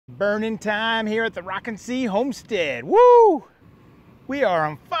Burning time here at the Rocking C Homestead. Woo! We are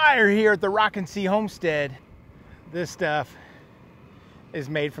on fire here at the Rocking C Homestead. This stuff is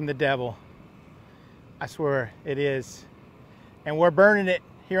made from the devil. I swear it is. And we're burning it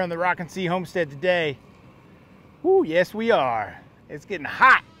here on the Rocking C Homestead today. Woo, yes we are. It's getting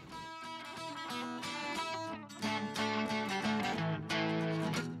hot.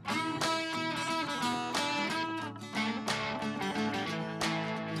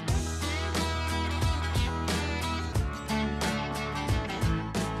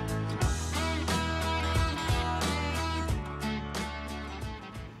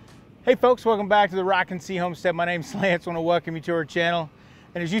 Hey folks, welcome back to the Rocking C Homestead. My name's Lance. I want to welcome you to our channel.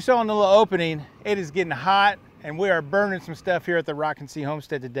 And as you saw in the little opening, it is getting hot and we are burning some stuff here at the Rocking C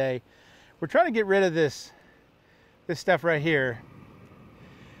Homestead today. We're trying to get rid of this stuff right here.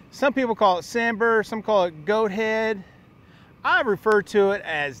 Some people call it sand burr, some call it goat head. I refer to it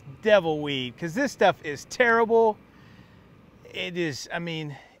as devil weed because this stuff is terrible. It is,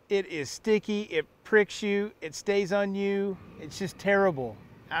 it is sticky, it pricks you, it stays on you. It's just terrible.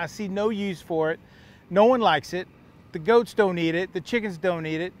 I see no use for it. No one likes it. The goats don't eat it. The chickens don't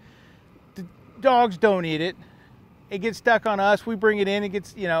eat it. The dogs don't eat it. It gets stuck on us. We bring it in. It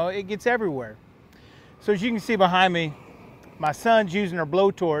gets, it gets everywhere. So as you can see behind me, my son's using our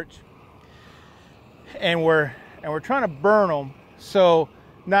blowtorch, and we're trying to burn them. So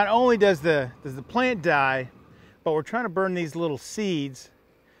not only does the plant die, but we're trying to burn these little seeds.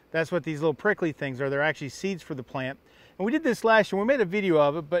 That's what these little prickly things are. They're actually seeds for the plant. And we did this last year. We made a video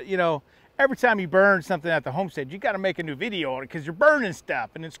of it, but every time you burn something at the homestead, you got to make a new video on it because you're burning stuff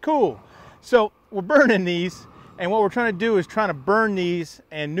and it's cool. So we're burning these, and what we're trying to do is trying to burn these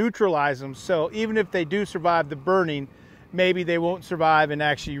and neutralize them. So even if they do survive the burning, maybe they won't survive and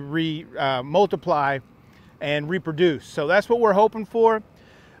actually multiply and reproduce. So that's what we're hoping for.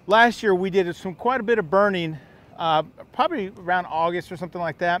 Last year we did quite a bit of burning, probably around August or something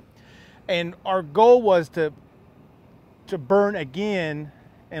like that. And our goal was to burn again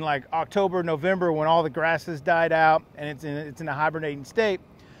in like October, November, when all the grasses died out and it's in a hibernating state.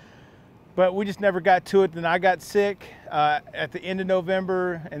 But we just never got to it. Then I got sick at the end of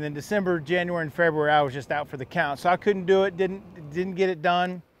November, and then December, January, and February I was just out for the count, so I couldn't do it. Didn't get it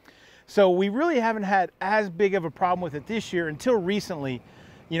done. So we really haven't had as big of a problem with it this year until recently.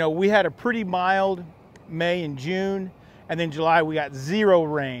 We had a pretty mild May and June, and then July we got zero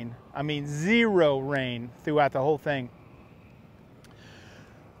rain. Zero rain throughout the whole thing.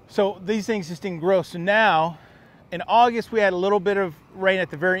 So these things just didn't grow. So now in August we had a little bit of rain at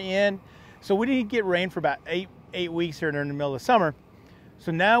the very end. So we didn't get rain for about eight weeks here during the middle of summer.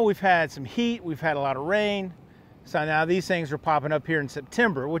 So now we've had some heat, we've had a lot of rain. So now these things are popping up here in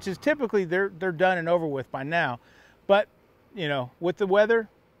September, which is typically they're done and over with by now. But with the weather,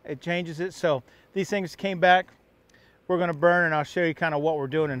 it changes it. So these things came back. We're gonna burn, and I'll show you kind of what we're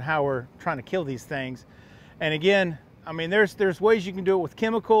doing and how we're trying to kill these things. And again, there's ways you can do it with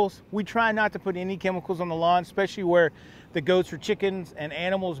chemicals. We try not to put any chemicals on the lawn, especially where the goats or chickens and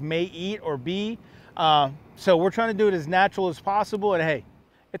animals may eat or be. So we're trying to do it as natural as possible. And hey,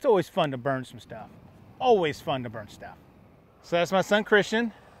 it's always fun to burn some stuff. Always fun to burn stuff. So that's my son,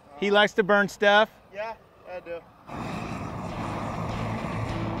 Christian. He likes to burn stuff. Yeah, I do.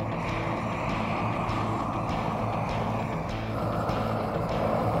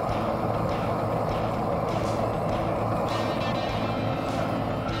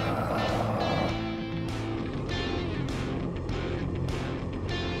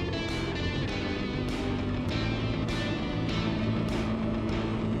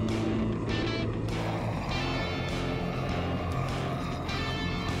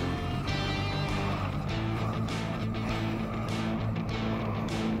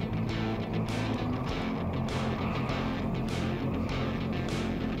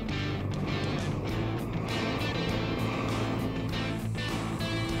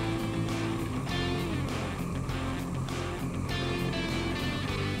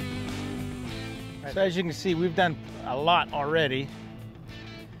 So as you can see, we've done a lot already.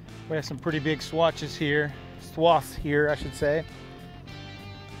 We have some pretty big swaths here, I should say,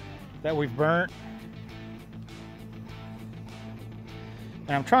 that we've burnt.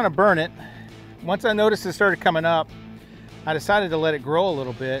 And I'm trying to burn it. Once I noticed it started coming up, I decided to let it grow a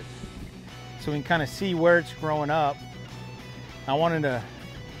little bit so we can kind of see where it's growing up. I wanted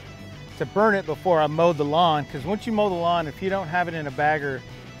to burn it before I mowed the lawn, because once you mow the lawn, if you don't have it in a bagger,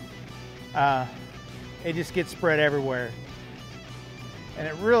 it just gets spread everywhere. And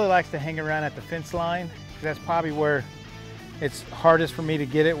it really likes to hang around at the fence line. That's probably where it's hardest for me to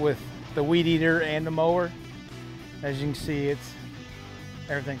get it with the weed eater and the mower. As you can see,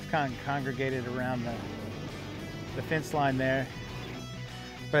 Everything's kind of congregated around the fence line there.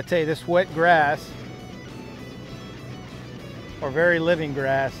 But I tell you, this wet grass, or very living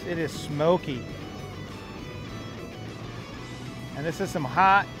grass, it is smoky. And this is some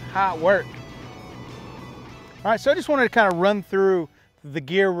hot work. All right, so I just wanted to kind of run through the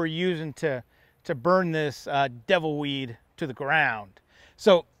gear we're using to burn this devil weed to the ground.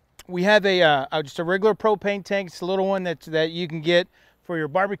 So we have just a regular propane tank. It's a little one that you can get for your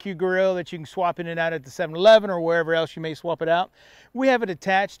barbecue grill that you can swap in and out at the 7-Eleven or wherever else you may swap it out. We have it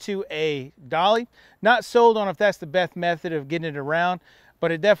attached to a dolly. Not sold on if that's the best method of getting it around,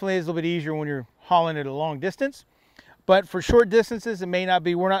 but it definitely is a little bit easier when you're hauling it a long distance. But for short distances, it may not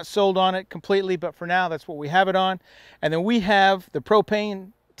be. We're not sold on it completely, but for now, that's what we have it on. And then we have the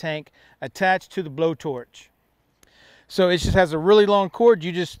propane tank attached to the blowtorch. So it just has a really long cord.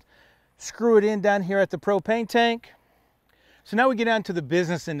 You just screw it in down here at the propane tank. So now we get down to the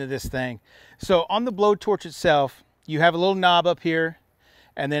business end of this thing. So on the blowtorch itself, you have a little knob up here,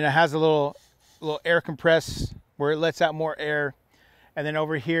 and then it has a little air compress where it lets out more air. And then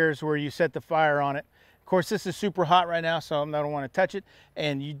over here is where you set the fire on it. Of course, this is super hot right now, so I don't want to touch it.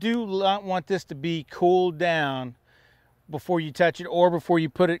 And you do not want this to be cooled down before you touch it or before you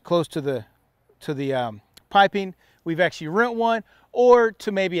put it close to the piping. We've actually rent one, or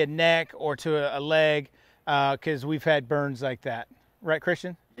to maybe a neck or to a leg, because we've had burns like that. Right,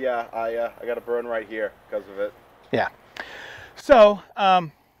 Christian? Yeah, I got a burn right here because of it. Yeah. So,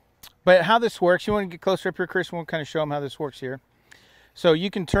 but how this works, you want to get closer up here, Christian? We'll kind of show them how this works here. So you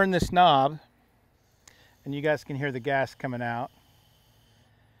can turn this knob, and you guys can hear the gas coming out.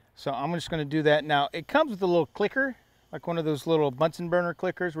 So I'm just going to do that. Now, it comes with a little clicker, like one of those little Bunsen burner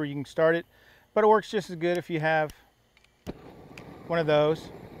clickers where you can start it, but it works just as good if you have one of those.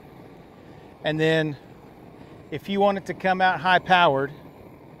 And then if you want it to come out high powered,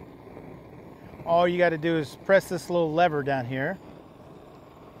 all you got to do is press this little lever down here.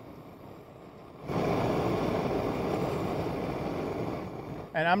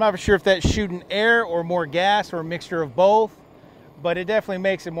 And I'm not sure if that's shooting air or more gas or a mixture of both, but it definitely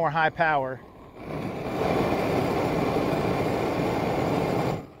makes it more high power.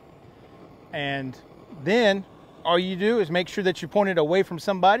 And then all you do is make sure that you point it away from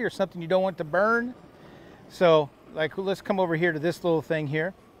somebody or something you don't want to burn. So, like, let's come over here to this little thing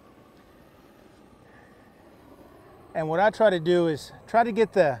here. And what I try to do is try to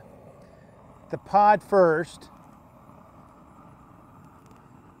get the pod first.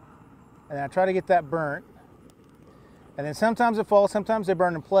 And I try to get that burnt. And then sometimes it falls, sometimes they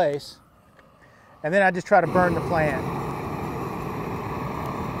burn in place. And then I just try to burn the plant.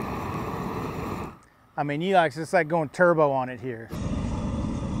 I mean, it's like going turbo on it here.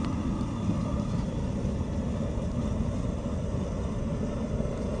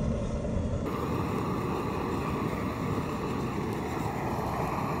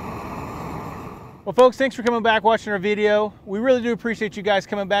 Well, folks, thanks for coming back, watching our video. We really do appreciate you guys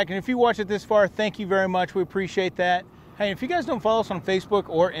coming back. And if you watch it this far, thank you very much. We appreciate that. Hey, if you guys don't follow us on Facebook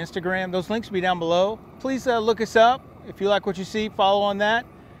or Instagram, those links will be down below. Please look us up. If you like what you see, follow on that.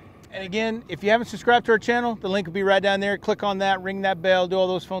 And again, if you haven't subscribed to our channel, the link will be right down there. Click on that, ring that bell, do all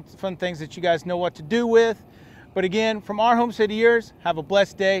those fun things that you guys know what to do with. But again, from our homestead to yours, have a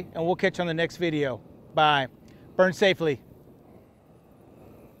blessed day, and we'll catch you on the next video. Bye. Burn safely.